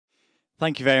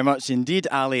Thank you very much indeed,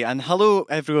 Ali. And hello,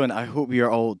 everyone. I hope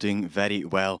you're all doing very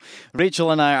well.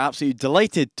 Rachel and I are absolutely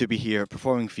delighted to be here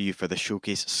performing for you for the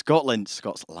Showcase Scotland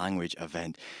Scots Language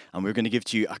event. And we're going to give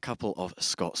to you a couple of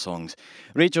Scots songs.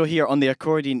 Rachel here on the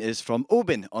accordion is from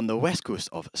Oban on the west coast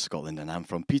of Scotland. And I'm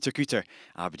from Peter Cooter,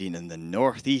 Aberdeen in the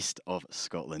northeast of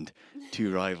Scotland.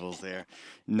 Two rivals there.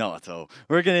 Not at all.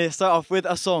 We're going to start off with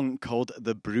a song called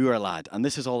The Brewer Lad. And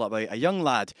this is all about a young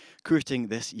lad courting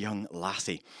this young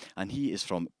lassie. And he is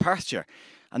from Perthshire.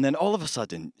 And then all of a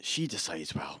sudden, she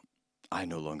decides, well, I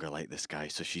no longer like this guy.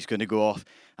 So she's going to go off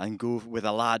and go with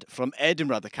a lad from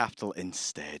Edinburgh, the capital,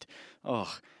 instead.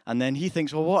 Oh, and then he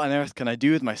thinks, well, what on earth can I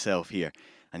do with myself here?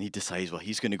 And he decides, well,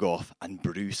 he's going to go off and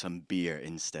brew some beer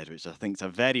instead, which I think is a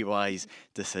very wise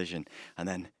decision. And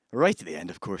then right at the end,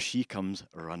 of course, she comes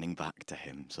running back to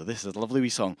him. So this is a lovely wee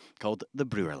song called The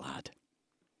Brewer Lad.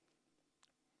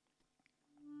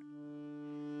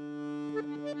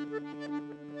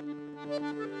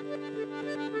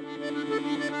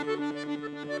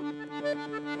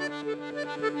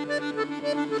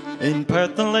 In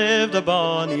Perth there lived a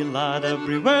bonny lad, a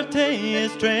brewer tae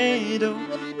his trade, oh.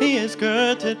 He is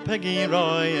courted Peggy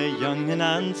Roy, a young and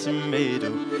handsome maid,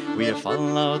 oh. We have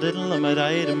follow diddle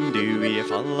a dum do, we have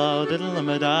follow diddle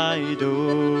a do.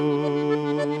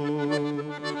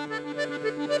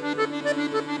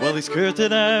 Well, he's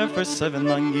courted her for 7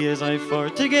 long years, I for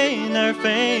to gain her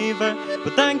favour.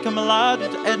 But then come a lad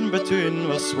at Edinburgh tune,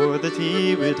 was swore that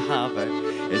he would have her.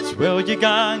 It's will you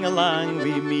gang along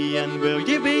with me, and will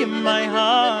you be my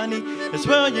honey? It's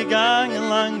will you gang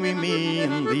along with me,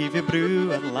 and leave your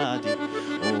brew at laddie.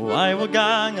 Oh, I will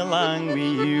gang along with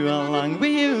you,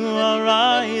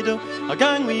 alright. Oh, I'll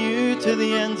gang with you to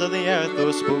the ends of the earth.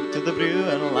 Oh, spoke to the brew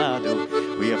and lad. Oh,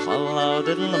 we have followed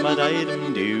diddle a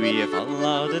dum do, we have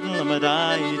followed diddle a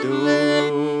do.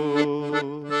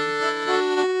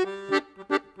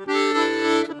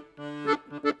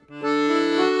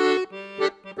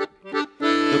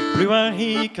 Brewer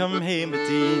he come hame at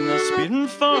e'en, a spearing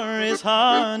for his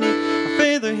honey. Her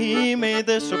father he made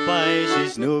this reply,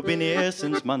 she's no been here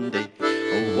since Monday.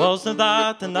 Oh, wasn't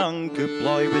that an uncle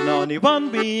ploy, would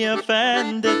anyone be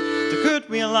offended? To court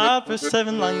we a lad for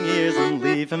 7 long years and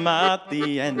leave him at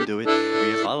the end of it.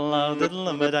 We have followed diddle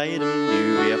a dum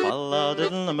do, we have followed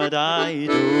diddle a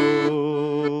do.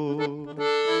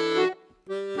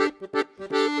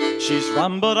 She's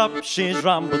rambled up, she's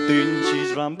rambled down,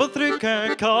 she's rambled through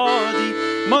Kirkcaldy.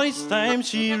 Most times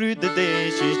she ruled the day,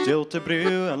 she's jilt to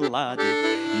brew and laddie.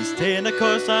 He's ta'en a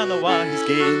course and a while he's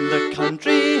gained, the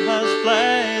country has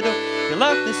fled. Oh, he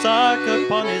left the sack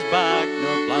upon his back,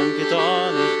 no blanket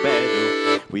on his bed.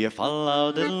 Oh, we have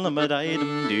followed diddle a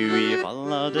dum do, we have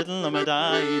followed diddle a do.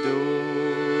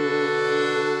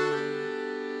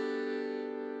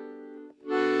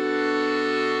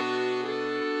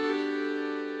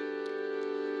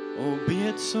 Oh, be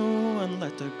it so, and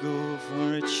let her go,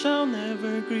 for it shall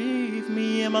never grieve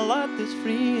me. I'm a lad as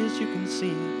free as you can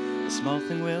see, a small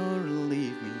thing will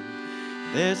relieve me.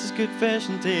 There's as good fish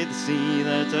into the sea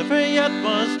that ever yet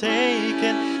was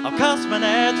taken. I'll cast my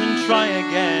net and try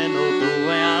again, although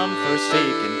I am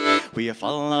forsaken. We have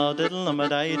followed diddle a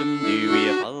dum do, we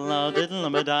have followed diddle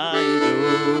a do.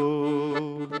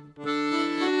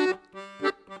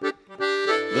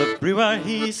 The brewer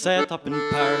he set up in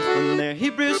Perth, and there he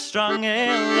brews strong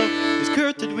ale. He's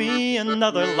courted we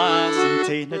another lass, and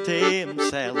ta'en her to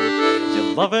himself.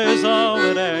 You lovers, all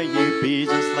whate'er you be,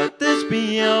 just let this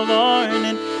be a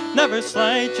warning. Never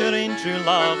slight your own true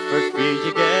love, for fear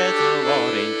you get a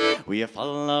warning. We have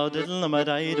followed diddle a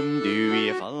dum do, we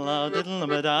have followed diddle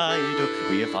a do.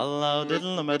 We have followed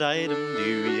diddle a dum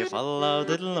do, we have followed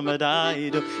diddle a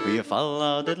do. We have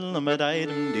followed diddle a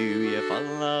dum do, we have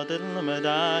followed diddle a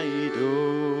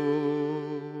do.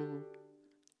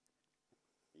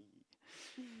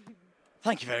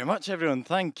 Thank you very much, everyone.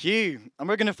 Thank you. And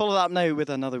we're going to follow that up now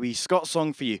with another wee Scots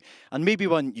song for you. And maybe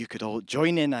one you could all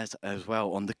join in as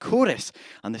well on the chorus.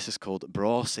 And this is called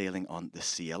Braw Sailing on the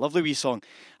Sea. A lovely wee song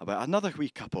about another wee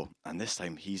couple. And this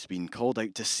time he's been called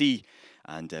out to sea.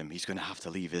 And he's going to have to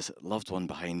leave his loved one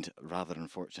behind, rather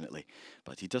unfortunately.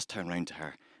 But he does turn round to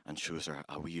her and shows her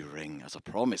a wee ring as a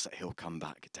promise that he'll come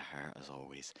back to her as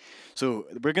always. So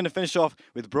we're going to finish off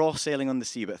with Braw Sailing on the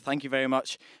Sea, but thank you very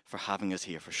much for having us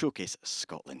here for Showcase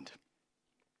Scotland.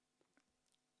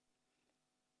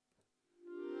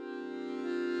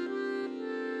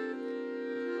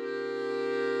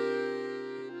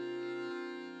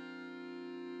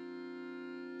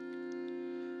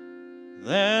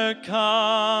 There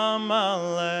come a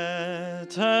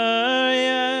letter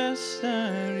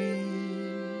yesterday,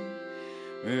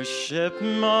 her ship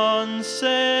maun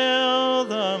sail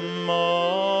the morn.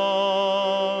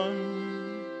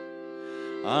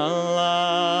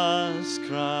 Alas,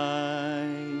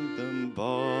 cried the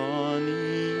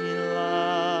bonny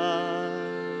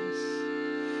lass,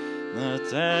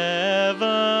 that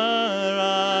ever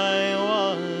I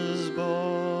was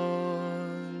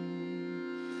born,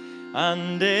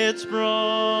 and it's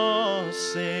brought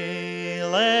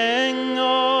sailing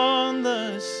on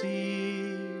the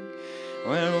sea,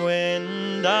 where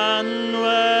wind and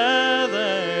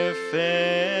weather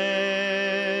fair.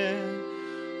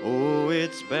 Oh,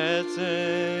 it's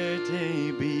better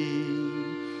to be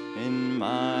in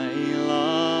my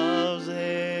love's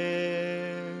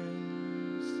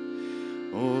arms.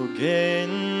 Oh,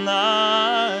 gin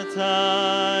that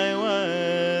I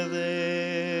were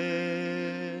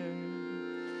there,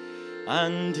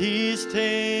 and he's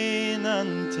ta'en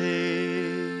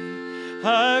unto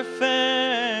her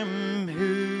firm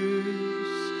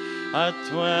house at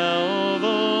 12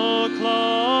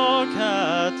 o'clock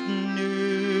at noon.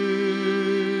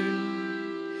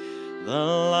 The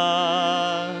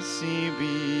lassie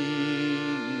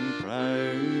being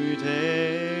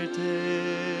proud-hearted,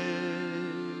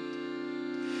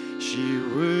 she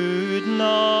would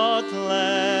not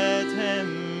let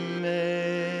him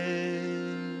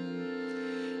in,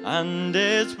 and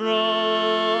it's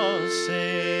brought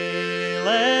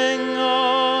sailing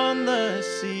on the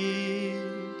sea,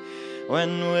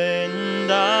 when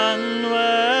wind and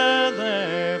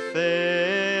weather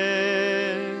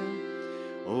fair.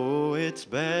 Oh, it's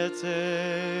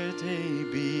better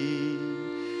to be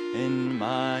in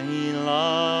my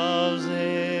love's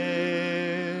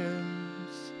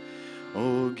arms.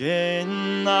 Oh,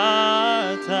 gin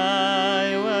that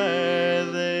I were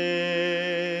there.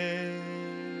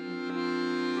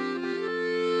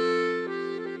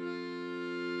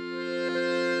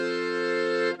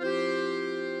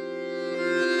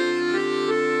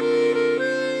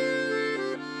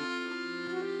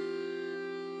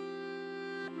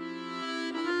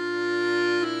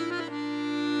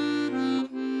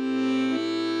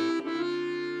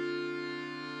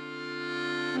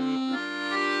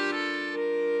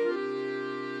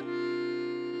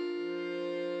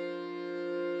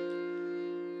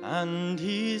 And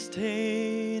he's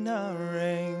ta'en a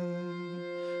ring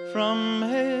from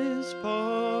his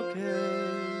pocket.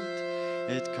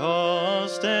 It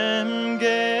cost him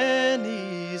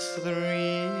guineas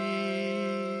 3,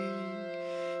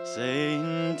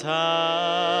 saying,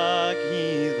 "Tak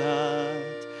ye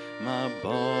that, my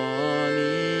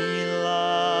bonny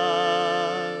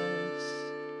lass,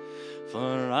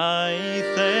 for I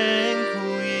think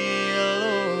we'll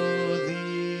owe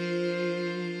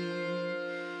thee."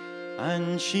 And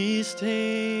she's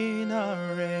ta'en a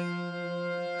ring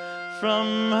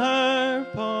from her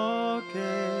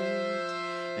pocket.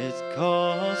 It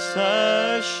cost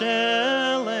her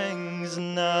shillings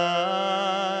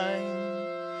 9,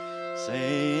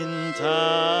 saying,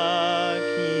 "Tak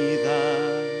ye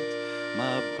that,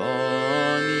 my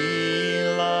bonny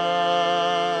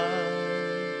lad,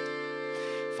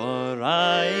 for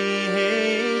I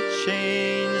hae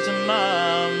changed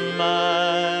my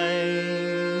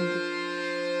mind,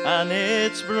 and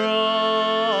it's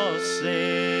brought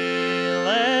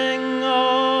sailing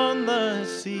on the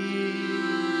sea,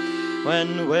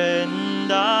 when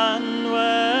wind and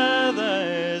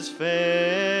weather's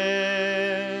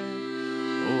fair."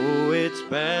 Oh, it's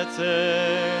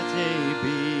better to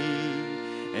be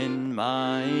in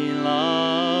my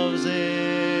love's arms.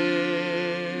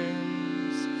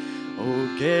 Oh,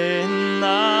 gin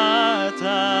that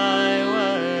I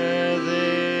were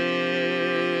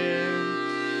there,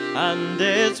 and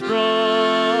it's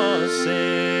brought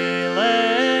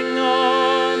sailing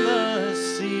on the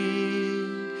sea,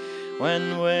 when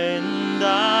wind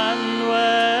and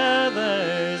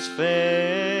weather's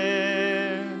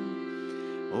fair.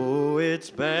 Oh, it's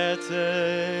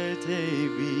better to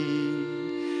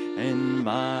be in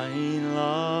my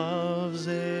love's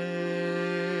arms.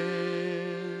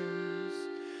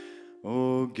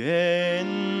 Oh,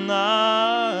 gin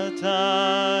that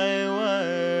I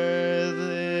were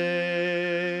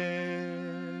there.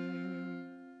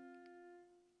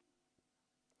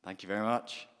 Thank you very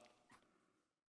much.